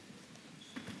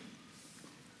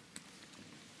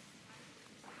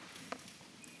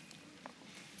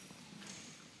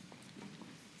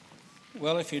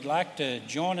Well, if you'd like to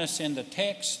join us in the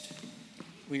text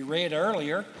we read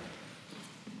earlier,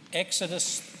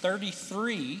 Exodus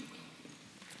 33,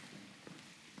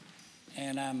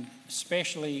 and I'm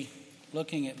especially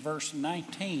looking at verse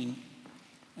 19.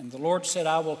 And the Lord said,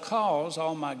 I will cause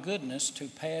all my goodness to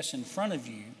pass in front of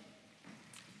you,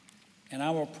 and I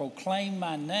will proclaim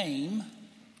my name,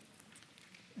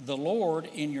 the Lord,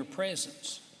 in your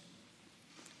presence.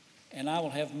 And I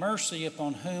will have mercy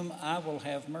upon whom I will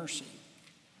have mercy,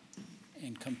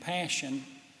 and compassion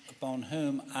upon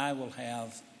whom I will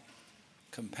have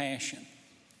compassion.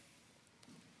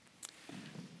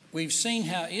 We've seen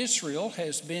how Israel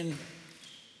has been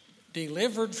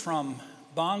delivered from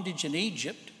bondage in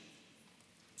Egypt.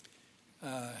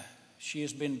 She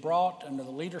has been brought under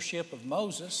the leadership of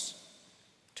Moses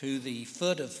to the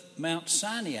foot of Mount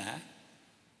Sinai.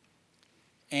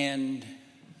 And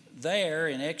there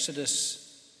in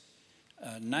Exodus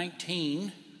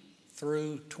 19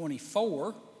 through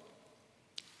 24,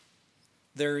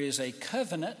 there is a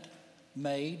covenant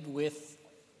made with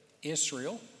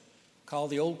Israel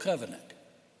called the Old Covenant.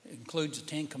 It includes the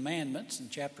Ten Commandments in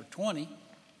chapter 20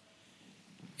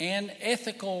 and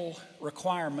ethical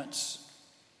requirements,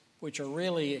 which are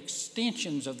really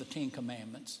extensions of the Ten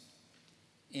Commandments,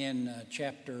 in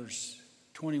chapters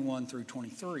 21 through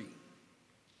 23.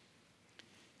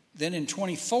 Then in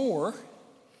 24,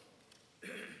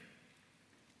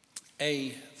 a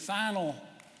final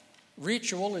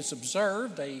ritual is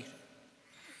observed. They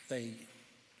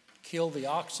kill the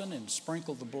oxen and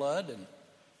sprinkle the blood,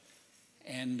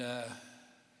 and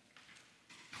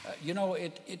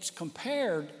it's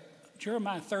compared.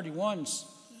 Jeremiah 31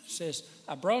 says,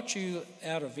 I brought you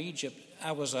out of Egypt.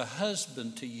 I was a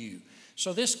husband to you.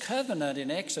 So this covenant in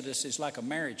Exodus is like a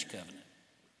marriage covenant.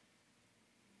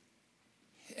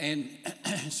 And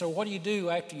so what do you do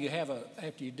after you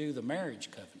do the marriage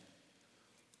covenant?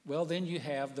 Well, then you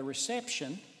have the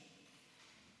reception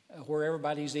where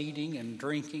everybody's eating and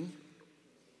drinking.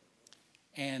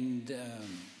 And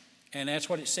that's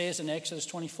what it says in Exodus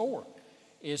 24,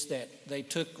 is that they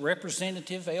took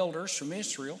representative elders from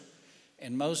Israel,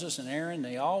 and Moses and Aaron,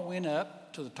 they all went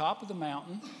up to the top of the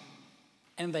mountain,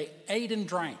 and they ate and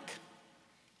drank.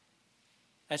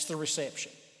 That's the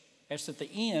reception. That's at the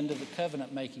end of the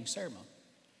covenant-making ceremony.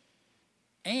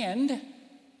 And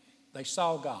they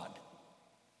saw God,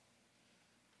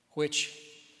 which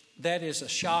that is a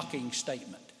shocking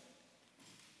statement.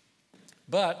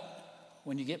 But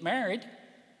when you get married,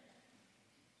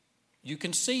 you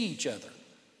can see each other,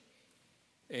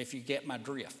 if you get my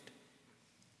drift.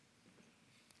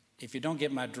 If you don't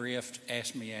get my drift,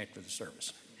 ask me after the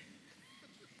service.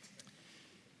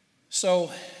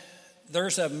 So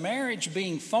there's a marriage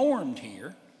being formed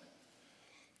here,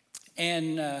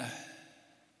 and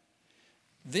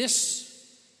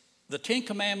the Ten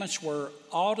Commandments were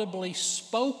audibly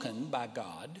spoken by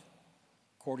God,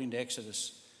 according to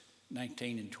Exodus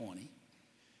 19 and 20.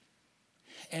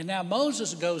 And now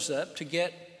Moses goes up to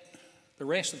get the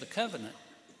rest of the covenant,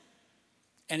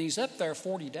 and he's up there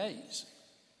 40 days.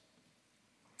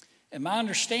 And my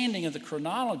understanding of the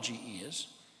chronology is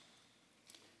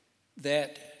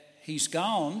that he's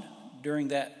gone during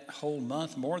that whole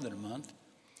month, more than a month,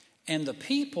 and the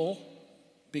people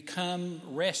become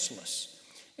restless.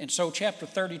 And so chapter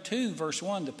 32, verse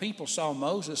 1, the people saw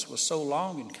Moses was so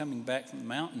long in coming back from the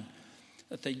mountain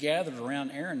that they gathered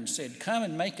around Aaron and said, come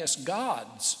and make us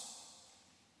gods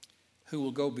who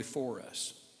will go before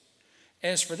us.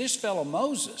 As for this fellow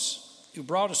Moses, who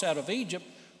brought us out of Egypt,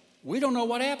 we don't know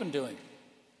what happened to him.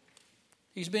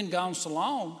 He's been gone so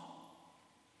long,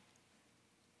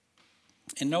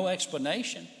 and no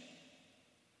explanation.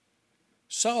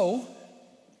 So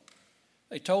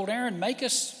they told Aaron, make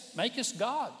us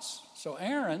gods. So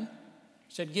Aaron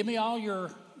said, give me all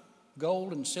your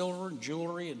gold and silver and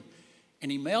jewelry,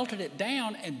 and he melted it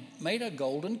down and made a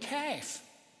golden calf.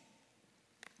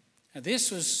 Now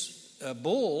a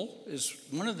bull is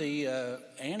one of the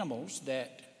animals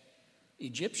that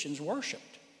Egyptians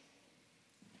worshipped.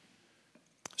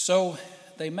 So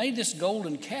they made this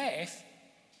golden calf,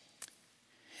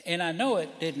 and I know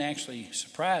it didn't actually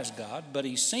surprise God, but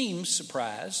he seems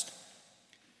surprised.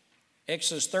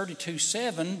 Exodus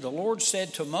 32:7, the Lord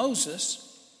said to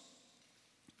Moses,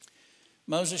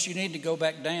 Moses, you need to go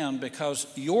back down because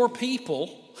your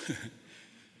people,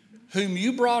 whom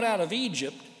you brought out of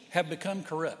Egypt, have become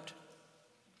corrupt.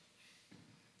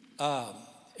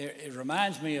 It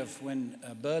reminds me of when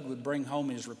Bud would bring home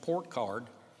his report card,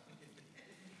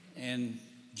 and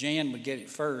Jan would get it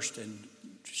first, and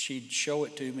she'd show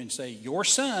it to him and say, your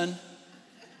son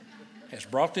has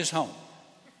brought this home.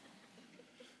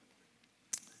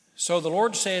 So the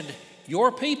Lord said,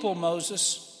 your people,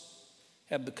 Moses,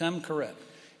 have become corrupt.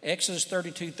 Exodus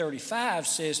 32:35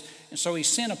 says, and so he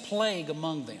sent a plague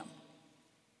among them.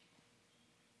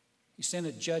 He sent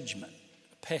a judgment,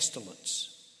 a pestilence.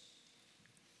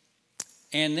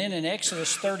 And then in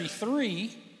Exodus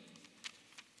 33,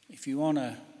 if you want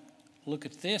to look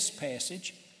at this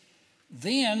passage,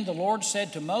 then the Lord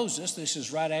said to Moses, this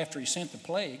is right after he sent the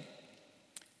plague,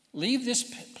 leave this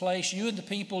place, you and the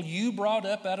people you brought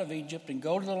up out of Egypt, and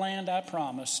go to the land I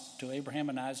promised to Abraham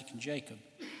and Isaac and Jacob.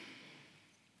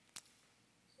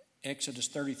 Exodus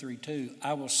 33:2,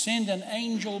 I will send an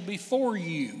angel before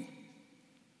you,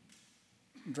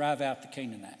 drive out the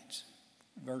Canaanites.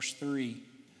 Verse 3,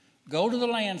 go to the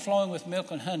land flowing with milk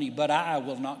and honey, but I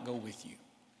will not go with you.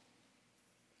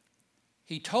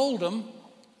 He told them,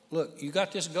 look, you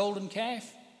got this golden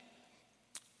calf?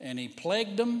 And he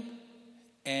plagued them,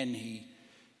 and he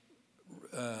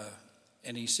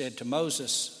said to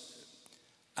Moses,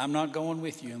 I'm not going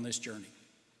with you on this journey.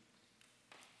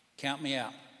 Count me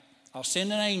out. I'll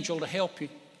send an angel to help you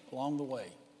along the way.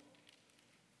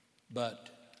 But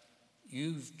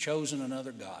you've chosen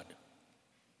another God.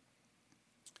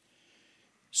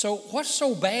 So what's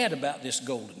so bad about this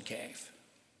golden calf?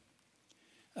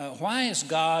 Why is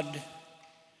God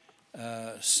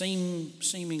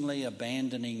seemingly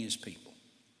abandoning his people?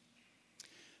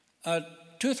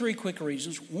 2 or 3 quick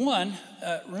reasons. One,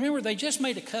 remember they just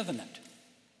made a covenant,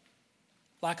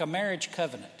 like a marriage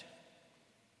covenant.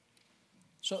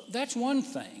 So that's one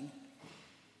thing.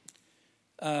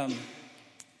 There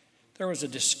was a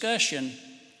discussion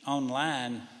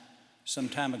online some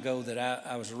time ago that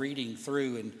I was reading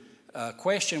through, and a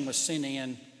question was sent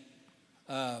in.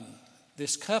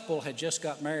 This couple had just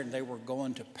got married, and they were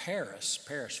going to Paris,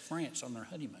 France, on their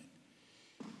honeymoon.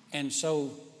 And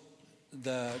so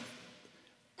the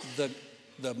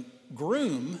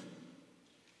groom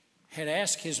had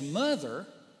asked his mother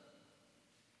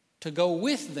to go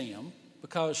with them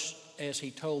because, as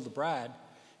he told the bride,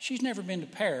 she's never been to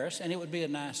Paris, and it would be a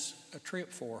nice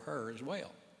trip for her as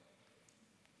well.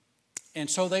 And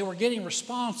so they were getting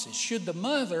responses. Should the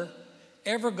mother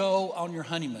ever go on your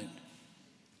honeymoon?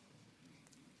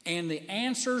 And the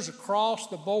answers across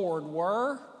the board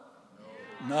were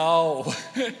no.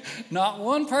 Not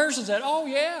one person said, oh,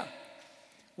 yeah.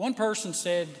 One person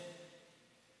said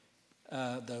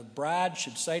the bride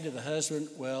should say to the husband,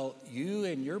 well, you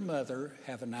and your mother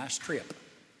have a nice trip,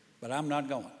 but I'm not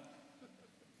going.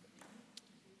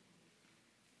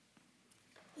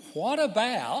 What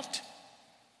about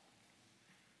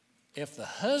if the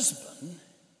husband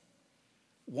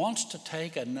wants to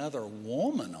take another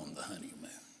woman on the honeymoon?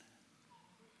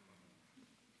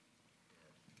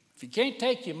 If you can't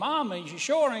take your mama, you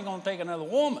sure ain't going to take another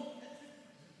woman.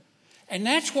 And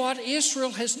that's what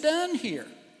Israel has done here.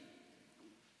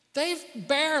 They've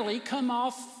barely come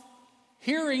off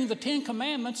hearing the 10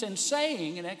 Commandments and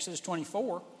saying in Exodus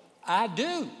 24, I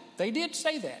do. They did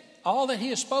say that. All that he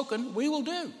has spoken, we will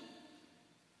do.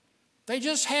 They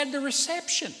just had the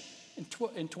reception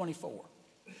in 24.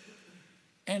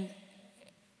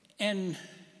 And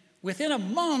within a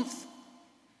month,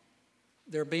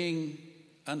 they're being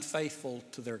unfaithful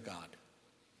to their God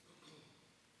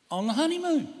on the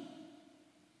honeymoon.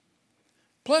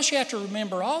 Plus, you have to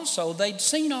remember also, they'd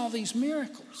seen all these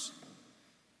miracles.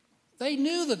 They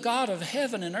knew the God of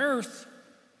heaven and earth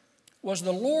was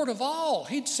the Lord of all.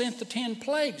 He'd sent the 10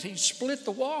 plagues. He'd split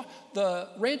the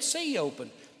Red Sea open.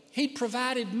 He'd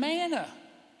provided manna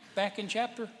back in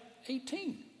chapter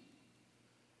 18.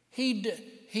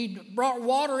 He'd brought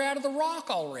water out of the rock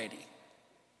already.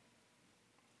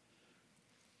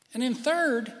 And then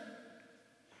third,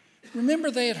 remember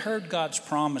they had heard God's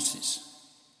promises.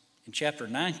 In chapter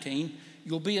 19,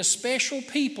 you'll be a special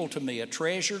people to me, a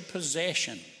treasured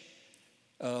possession.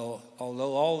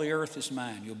 Although all the earth is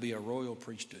mine, you'll be a royal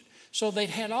priesthood. So they'd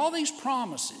had all these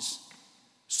promises,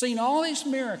 seen all these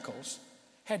miracles,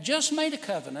 had just made a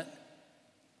covenant,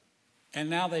 and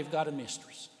now they've got a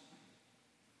mistress.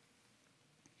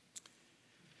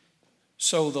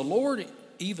 So the Lord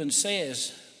even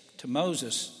says to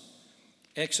Moses,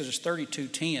 Exodus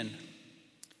 32:10,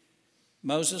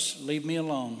 Moses, leave me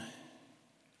alone.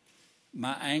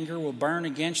 My anger will burn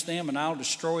against them, and I'll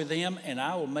destroy them, and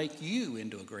I will make you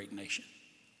into a great nation.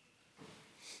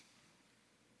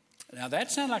 Now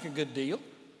that sounds like a good deal.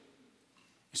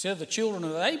 Instead of the children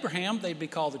of Abraham, they'd be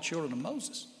called the children of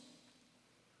Moses.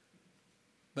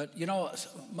 But you know,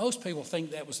 most people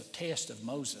think that was a test of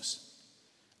Moses.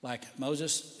 Like,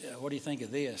 Moses, what do you think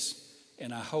of this?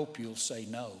 And I hope you'll say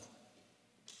no.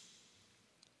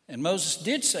 And Moses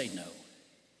did say no.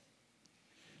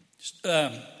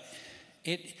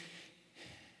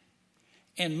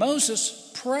 And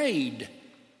Moses prayed.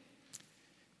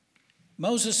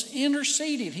 Moses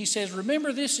interceded. He says,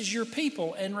 remember, this is your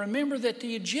people, and remember that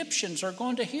the Egyptians are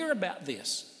going to hear about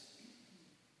this.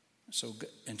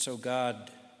 So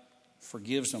God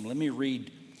forgives them. Let me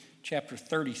read chapter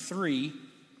 33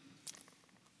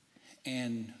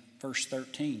 and verse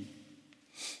 13.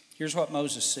 Here's what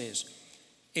Moses says.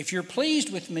 If you're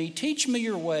pleased with me, teach me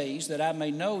your ways that I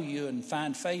may know you and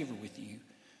find favor with you.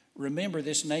 Remember,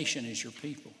 this nation is your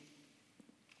people.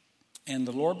 And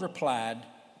the Lord replied,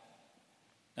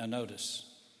 now notice,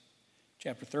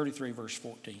 chapter 33, verse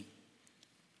 14.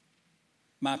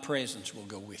 My presence will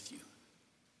go with you.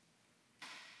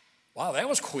 Wow, that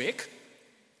was quick.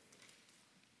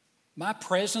 My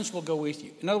presence will go with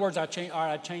you. In other words, I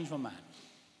changed my mind.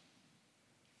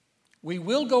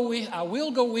 I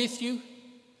will go with you.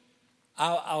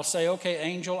 I'll say, okay,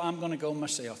 angel, I'm going to go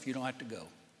myself. You don't have to go.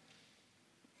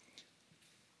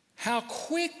 How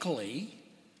quickly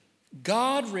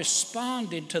God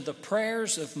responded to the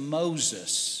prayers of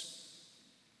Moses.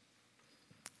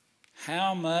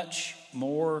 How much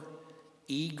more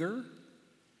eager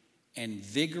and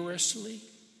vigorously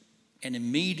and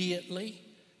immediately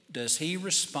does he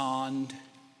respond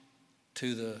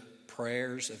to the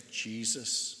prayers of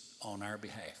Jesus on our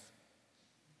behalf?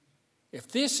 If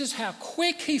this is how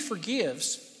quick he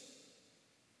forgives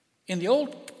in the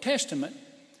Old Testament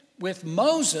with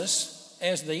Moses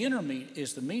as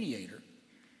the mediator,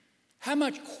 how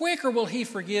much quicker will he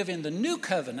forgive in the new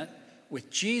covenant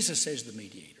with Jesus as the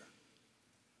mediator?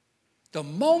 The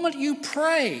moment you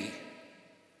pray,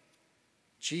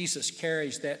 Jesus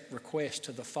carries that request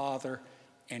to the Father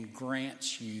and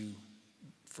grants you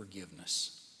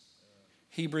forgiveness.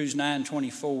 Hebrews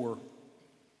 9:24.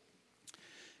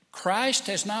 Christ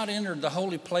has not entered the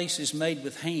holy places made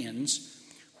with hands,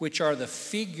 which are the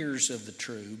figures of the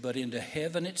true, but into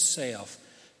heaven itself,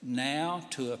 now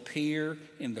to appear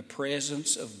in the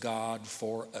presence of God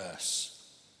for us.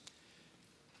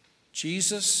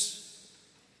 Jesus,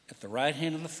 at the right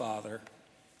hand of the Father,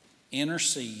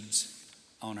 intercedes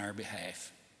on our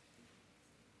behalf.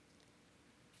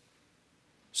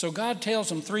 So God tells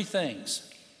them three things.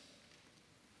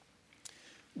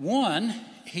 One,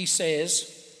 he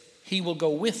says he will go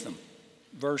with them.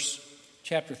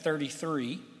 Chapter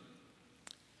 33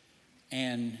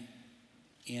 and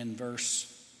in verse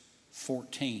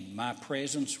 14, my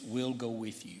presence will go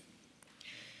with you.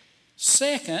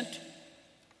 Second,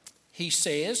 he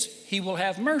says he will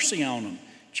have mercy on them.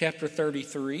 Chapter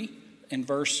 33 and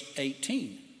verse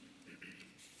 18.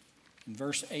 In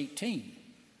verse 18,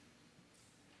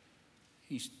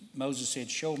 Moses said,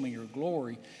 show me your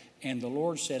glory. And the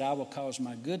Lord said, I will cause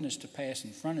my goodness to pass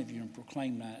in front of you and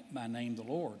proclaim my name, the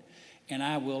Lord. And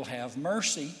I will have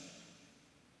mercy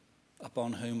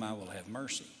upon whom I will have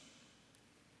mercy.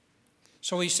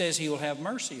 So he says he will have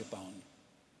mercy upon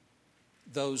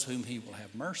those whom he will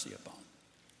have mercy upon.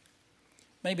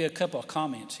 Maybe a couple of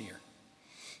comments here.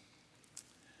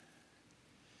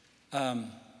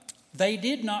 They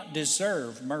did not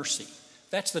deserve mercy.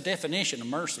 That's the definition of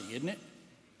mercy, isn't it?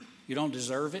 You don't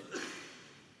deserve it.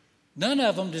 None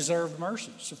of them deserved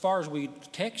mercy. So far as the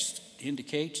text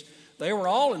indicates, they were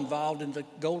all involved in the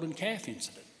golden calf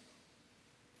incident.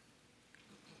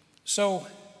 So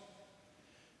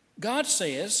God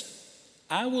says,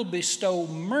 I will bestow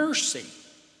mercy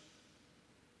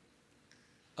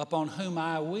upon whom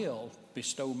I will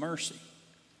bestow mercy.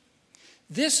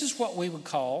 This is what we would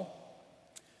call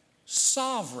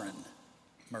sovereign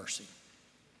mercy.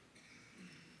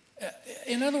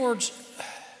 In other words,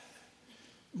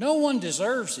 no one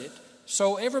deserves it,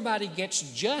 so everybody gets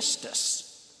justice.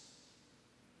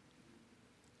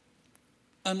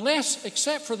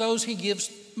 Except for those he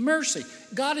gives mercy.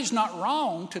 God is not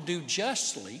wrong to do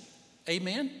justly.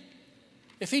 Amen?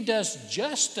 If he does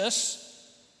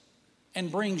justice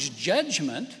and brings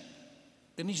judgment,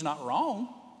 then he's not wrong.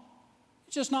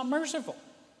 He's just not merciful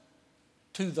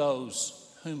to those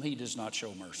whom he does not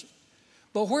show mercy.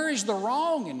 But where is the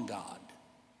wrong in God?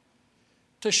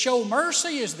 To show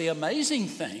mercy is the amazing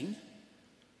thing,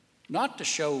 not to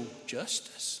show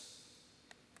justice.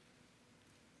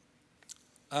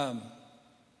 Heard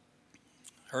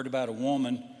about a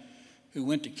woman who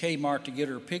went to Kmart to get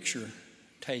her picture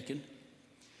taken,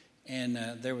 and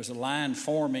there was a line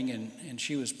forming, and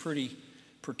she was pretty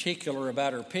particular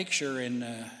about her picture, and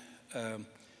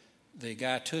the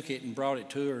guy took it and brought it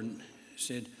to her and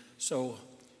said, so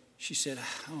she said,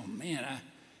 oh man,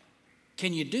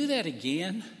 can you do that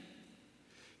again?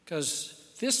 Because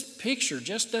this picture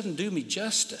just doesn't do me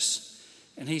justice.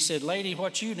 And he said, lady,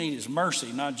 what you need is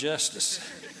mercy, not justice.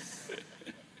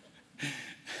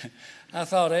 I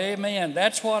thought, amen,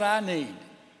 that's what I need.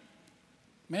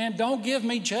 Man, don't give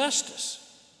me justice.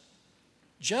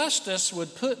 Justice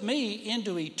would put me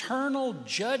into eternal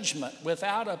judgment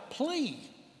without a plea.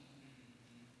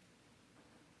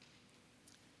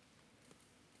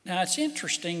 Now, it's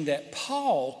interesting that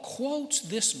Paul quotes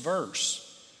this verse,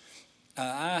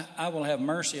 I will have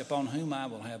mercy upon whom I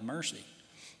will have mercy.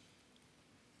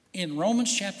 In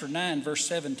Romans chapter 9, verse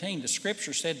 17, the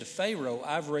scripture said to Pharaoh,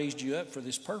 I've raised you up for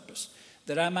this purpose,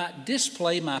 that I might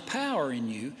display my power in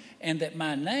you, and that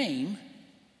my name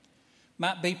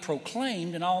might be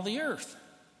proclaimed in all the earth.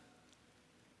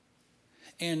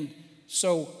 And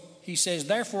so he says,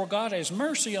 therefore God has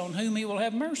mercy on whom he will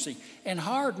have mercy, and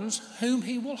hardens whom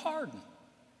he will harden.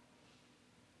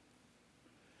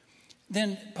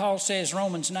 Then Paul says,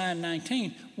 Romans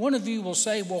 9:19, one of you will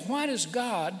say, well, why does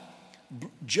God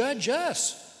judge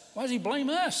us? Why does he blame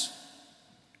us?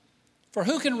 For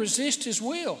who can resist his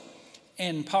will?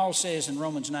 And Paul says in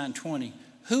Romans 9:20,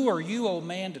 who are you, O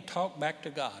man, to talk back to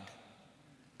God?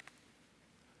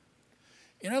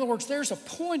 In other words, there's a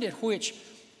point at which,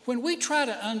 when we try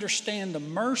to understand the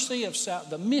mercy of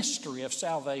the mystery of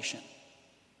salvation,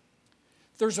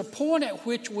 there's a point at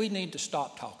which we need to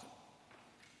stop talking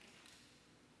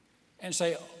and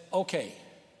say, okay,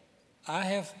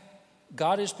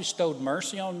 God has bestowed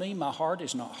mercy on me. My heart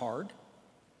is not hard.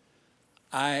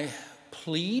 I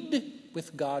plead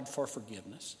with God for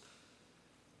forgiveness.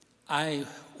 I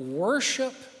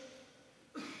worship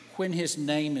when his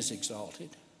name is exalted.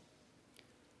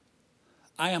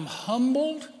 I am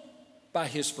humbled by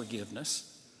his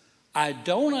forgiveness. I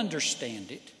don't understand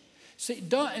it.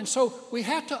 And so we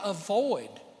have to avoid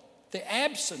the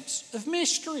absence of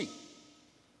mystery.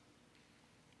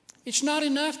 It's not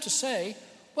enough to say,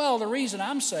 well, the reason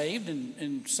I'm saved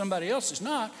and somebody else is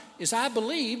not is I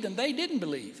believed and they didn't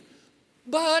believe.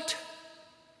 But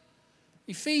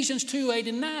Ephesians 2:8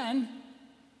 and 9,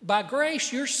 by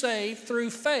grace you're saved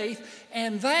through faith,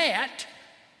 and that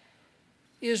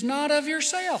is not of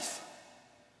yourself,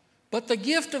 but the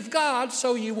gift of God,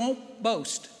 so you won't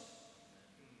boast.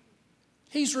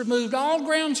 He's removed all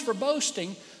grounds for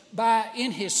boasting by,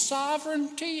 in his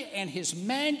sovereignty and his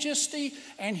majesty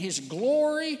and his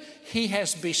glory, he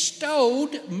has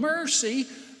bestowed mercy,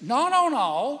 not on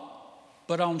all,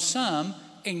 but on some.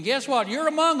 And guess what? You're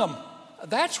among them.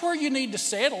 That's where you need to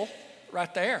settle,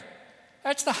 right there.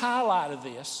 That's the highlight of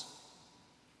this,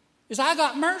 is I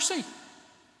got mercy.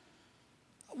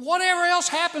 Whatever else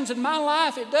happens in my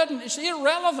life, it's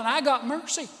irrelevant. I got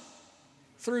mercy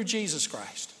through Jesus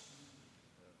Christ.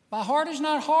 My heart is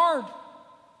not hard.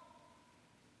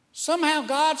 Somehow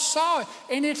God saw it.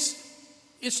 And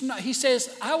it's not, he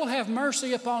says, I will have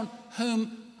mercy upon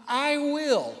whom I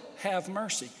will have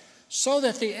mercy. So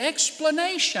that the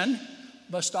explanation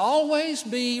must always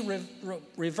be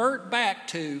revert back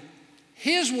to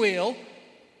his will,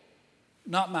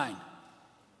 not mine.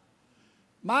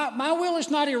 My will is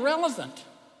not irrelevant.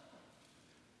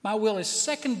 My will is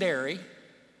secondary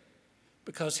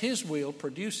because his will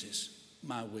produces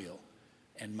my will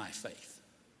and my faith.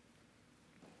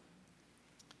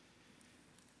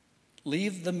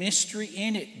 Leave the mystery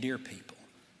in it, dear people.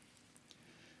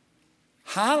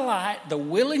 Highlight the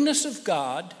willingness of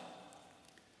God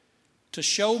to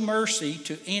show mercy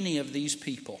to any of these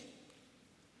people.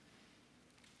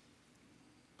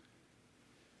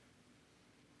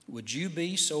 Would you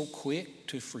be so quick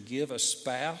to forgive a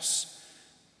spouse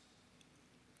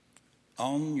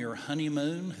on your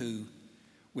honeymoon who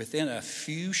within a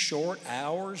few short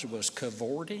hours was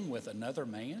cavorting with another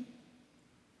man?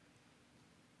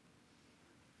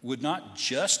 Would not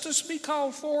justice be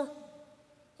called for?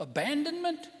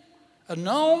 Abandonment?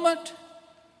 Annulment?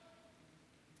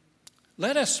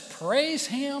 Let us praise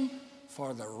him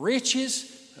for the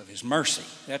riches of his mercy.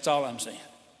 That's all I'm saying.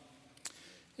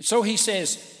 And so he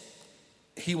says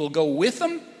he will go with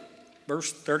them.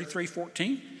 Verse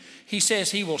 33:14. He says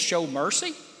he will show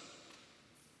mercy.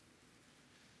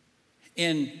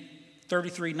 In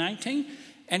 33:19.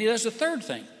 And he does the third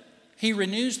thing. He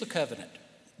renews the covenant.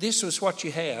 This was what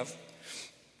you have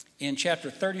in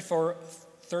chapter 34,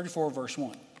 verse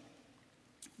 1.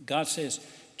 God says,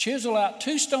 chisel out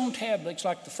 2 stone tablets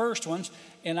like the first ones,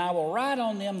 and I will write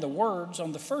on them the words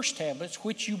on the first tablets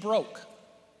which you broke.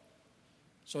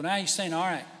 So now he's saying, all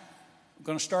right, I'm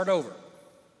going to start over.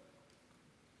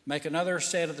 Make another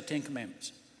set of the 10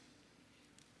 Commandments.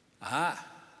 Aha,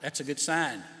 that's a good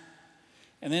sign.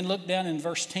 And then look down in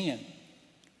verse 10.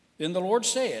 Then the Lord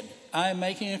said, I am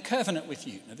making a covenant with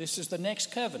you. Now this is the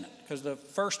next covenant, because the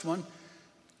first one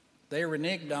they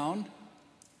reneged on.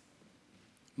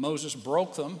 Moses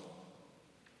broke them.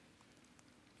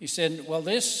 He said, well,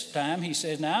 this time, he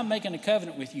says, now I'm making a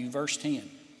covenant with you, verse 10.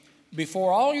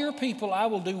 Before all your people, I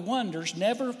will do wonders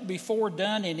never before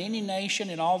done in any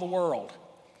nation in all the world.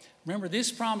 Remember,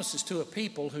 this promises to a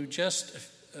people who just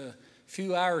a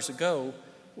few hours ago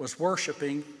was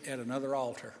worshiping at another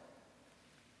altar.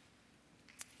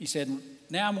 He said,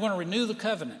 now I'm going to renew the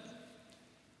covenant.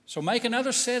 So make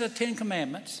another set of 10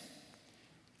 commandments.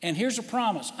 And here's a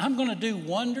promise. I'm going to do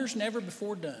wonders never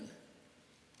before done.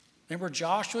 Remember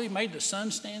Joshua? He made the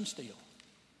sun stand still.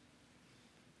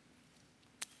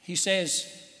 He says,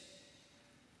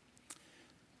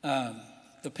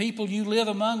 the people you live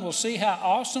among will see how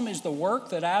awesome is the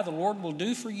work that I, the Lord, will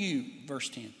do for you. Verse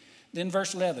 10. Then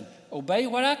verse 11. Obey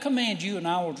what I command you, and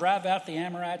I will drive out the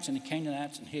Amorites and the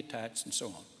Canaanites and Hittites and so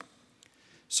on.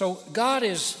 So God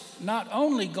is not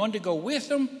only going to go with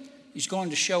them, he's going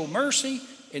to show mercy,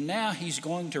 and now he's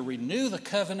going to renew the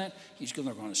covenant. They're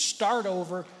going to start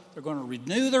over. They're going to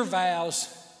renew their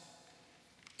vows.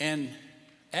 And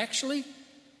actually,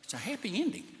 it's a happy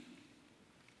ending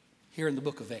here in the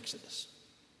book of Exodus.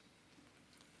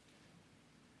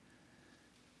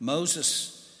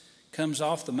 Moses comes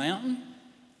off the mountain,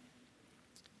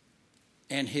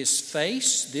 and his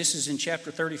face, this is in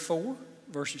chapter 34,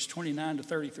 verses 29 to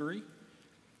 33.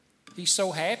 He's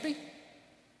so happy.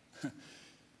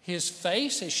 His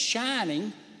face is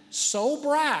shining so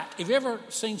bright. Have you ever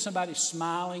seen somebody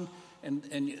smiling and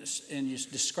it's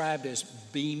described as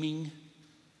beaming?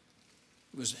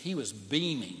 He was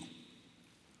beaming.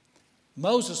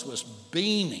 Moses was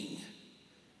beaming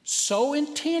so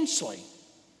intensely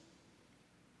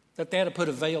that they had to put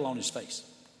a veil on his face.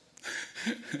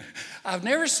 I've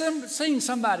never seen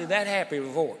somebody that happy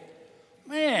before.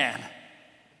 Man,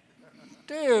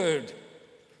 dude,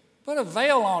 put a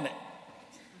veil on it.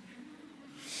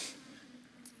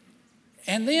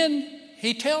 And then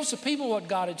he tells the people what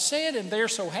God had said, and they're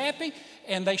so happy,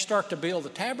 and they start to build the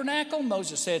tabernacle.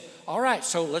 Moses said, all right,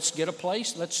 so let's get a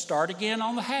place. Let's start again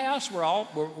on the house. We're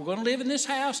going to live in this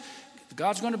house.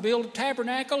 God's going to build a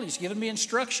tabernacle. He's given me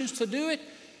instructions to do it.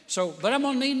 But I'm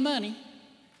going to need money.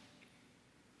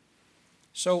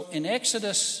 So in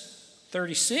Exodus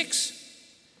 36,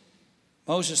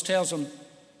 Moses tells them,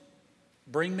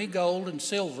 bring me gold and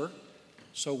silver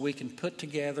so we can put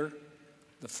together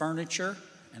the furniture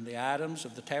and the items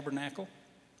of the tabernacle.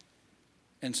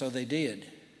 And so they did.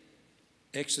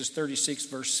 Exodus 36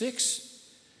 verse 6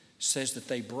 says that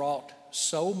they brought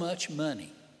so much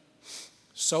money,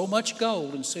 so much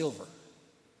gold and silver,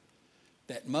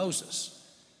 that Moses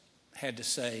had to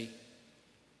say,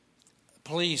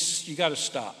 please, you got to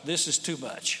stop. This is too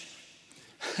much.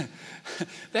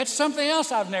 That's something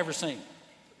else I've never seen.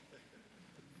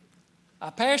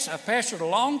 I've pastored a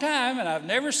long time, and I've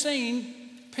never seen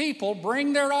people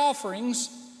bring their offerings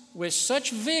with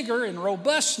such vigor and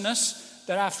robustness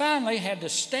that I finally had to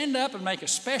stand up and make a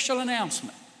special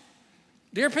announcement.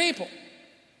 Dear people,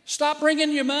 stop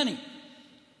bringing your money.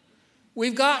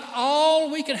 We've got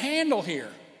all we can handle here.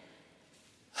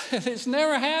 It's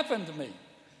never happened to me.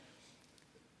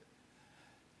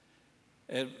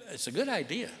 It's a good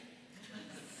idea.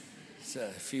 So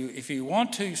if you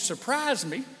want to surprise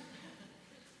me,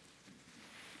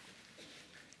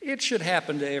 it should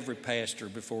happen to every pastor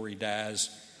before he dies.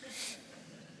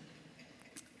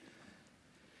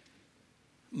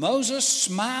 Moses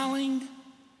smiling,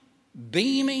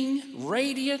 beaming,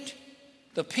 radiant,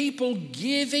 the people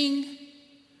giving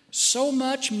so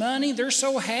much money, they're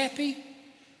so happy.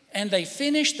 And they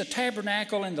finished the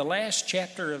tabernacle, and the last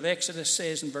chapter of Exodus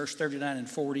says in verse 39 and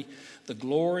 40, the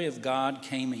glory of God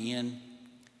came in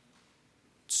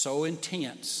so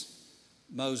intense,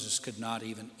 Moses could not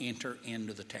even enter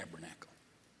into the tabernacle.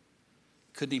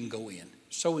 Couldn't even go in.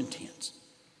 So intense.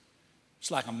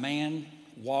 It's like a man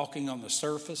walking on the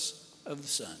surface of the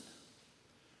sun.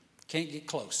 Can't get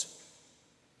close.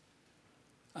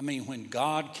 I mean, when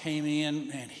God came in,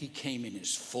 man, he came in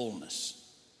his fullness.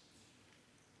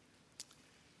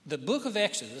 The book of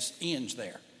Exodus ends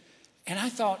there. And I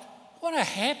thought, what a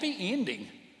happy ending.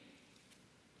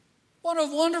 What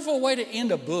a wonderful way to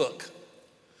end a book.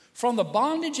 From the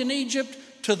bondage in Egypt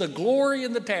to the glory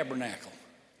in the tabernacle.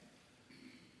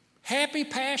 Happy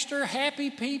pastor, happy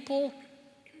people,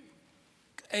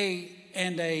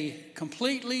 and a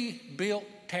completely built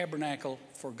tabernacle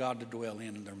for God to dwell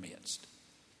in their midst.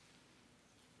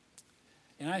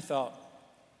 And I thought,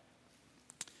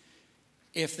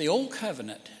 if the old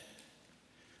covenant,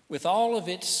 with all of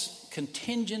its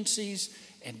contingencies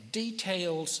and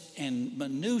details and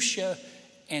minutia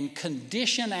and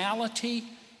conditionality,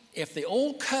 if the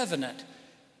old covenant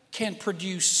can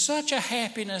produce such a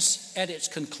happiness at its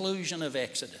conclusion of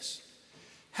Exodus,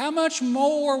 how much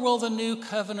more will the new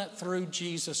covenant through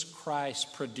Jesus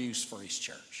Christ produce for his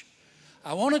church?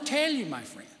 I want to tell you, my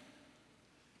friend,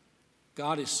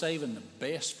 God is saving the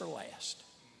best for last.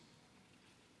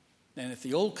 And if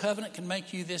the old covenant can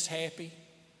make you this happy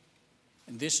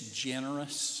and this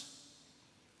generous,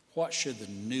 what should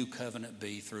the new covenant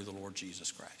be through the Lord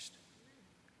Jesus Christ?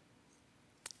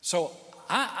 So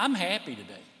I'm happy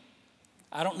today.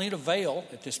 I don't need a veil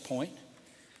at this point,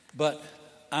 but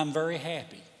I'm very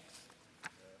happy.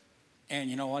 And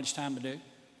you know what it's time to do?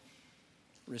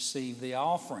 Receive the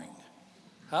offering.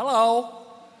 Hello.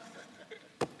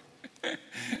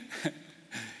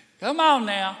 Come on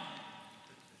now.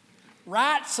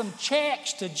 Write some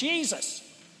checks to Jesus.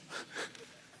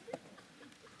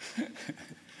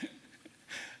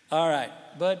 All right,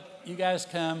 Bud, you guys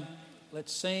come.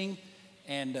 Let's sing.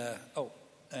 And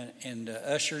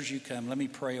ushers, you come. Let me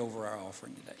pray over our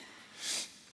offering today.